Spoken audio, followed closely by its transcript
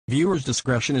Viewers'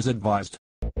 discretion is advised.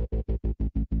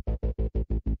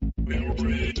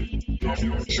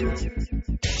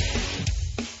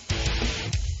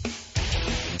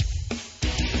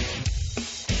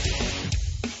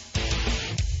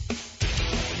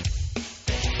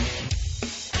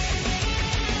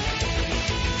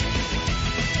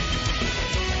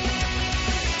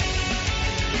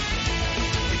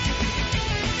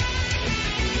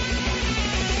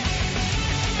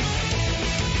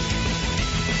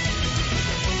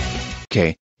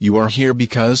 Okay, you are here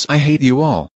because I hate you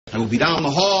all. I will be down the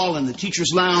hall in the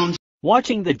teacher's lounge.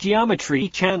 Watching the Geometry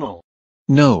Channel.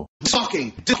 No.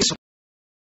 Fucking.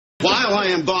 While I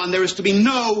am gone, there is to be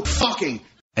no fucking.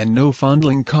 And no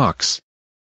fondling cocks.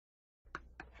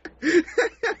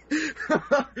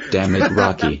 Damn it,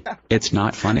 Rocky. It's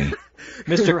not funny.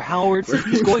 Mr. Howard says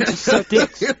he's going to suck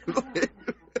dicks.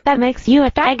 That makes you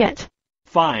a faggot.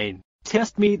 Fine.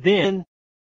 Test me then.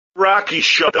 Rocky,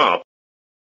 shut up.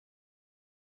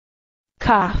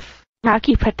 Cough.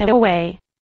 Rocky, put that away.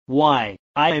 Why?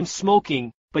 I am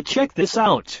smoking, but check this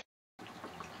out.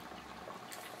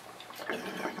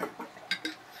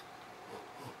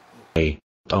 Hey,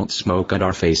 don't smoke at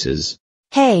our faces.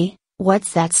 Hey,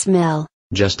 what's that smell?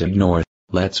 Just ignore it.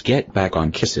 Let's get back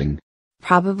on kissing.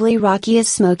 Probably Rocky is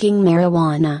smoking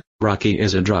marijuana. Rocky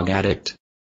is a drug addict.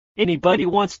 Anybody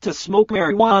wants to smoke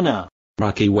marijuana?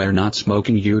 Rocky, we're not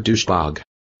smoking, you douchebag.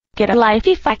 Get a life,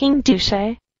 you fucking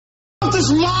douche.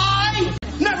 This lie?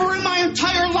 Never in my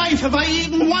entire life have I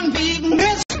eaten one beaten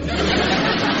miss.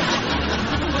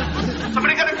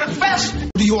 Somebody gotta confess.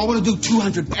 Do you all want to do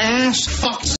 200 ass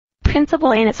fucks?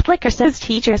 Principal Anus Flicker says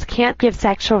teachers can't give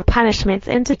sexual punishments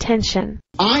in detention.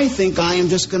 I think I am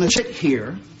just gonna sit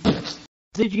here.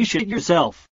 Did you shit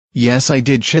yourself? Yes, I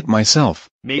did shit myself.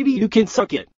 Maybe you can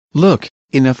suck it. Look,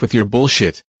 enough with your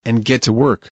bullshit, and get to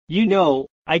work. You know,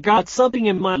 I got something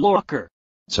in my locker.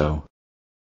 So?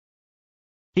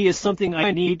 He is something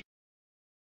I need.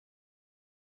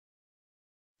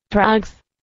 Drugs.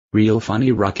 Real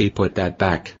funny, Rocky, put that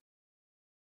back.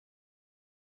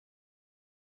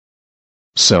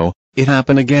 So, it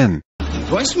happened again.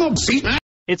 Do I smell beat?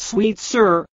 It's sweet,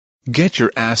 sir. Get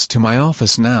your ass to my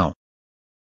office now.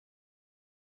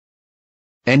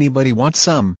 Anybody want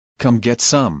some? Come get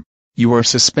some. You are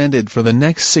suspended for the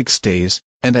next 6 days,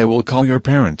 and I will call your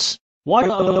parents. What?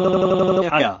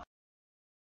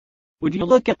 Would you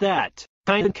look at that,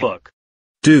 kind cook?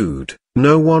 Dude,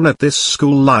 no one at this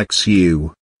school likes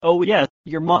you. Oh yeah,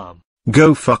 your mom.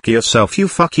 Go fuck yourself, you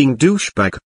fucking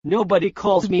douchebag. Nobody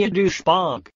calls me a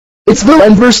douchebag. It's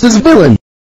villain versus villain.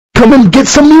 Come and get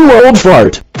some new old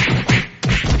fart.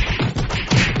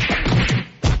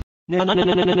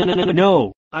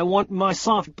 No. I want my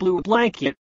soft blue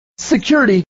blanket.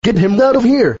 Security, get him out of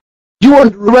here. You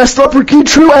want to arrest Upper Key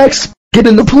Trueaxe? Get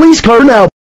in the police car now.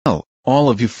 Well, all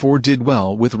of you 4 did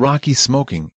well with Rocky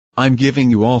smoking. I'm giving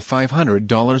you all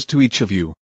 $500 to each of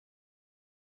you.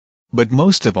 But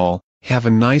most of all, have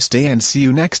a nice day and see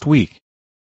you next week.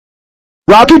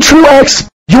 Rocky Trueaxe,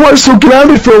 you are so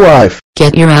grounded for life.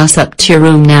 Get your ass up to your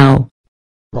room now.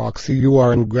 Roxy, you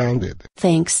are grounded.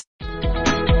 Thanks.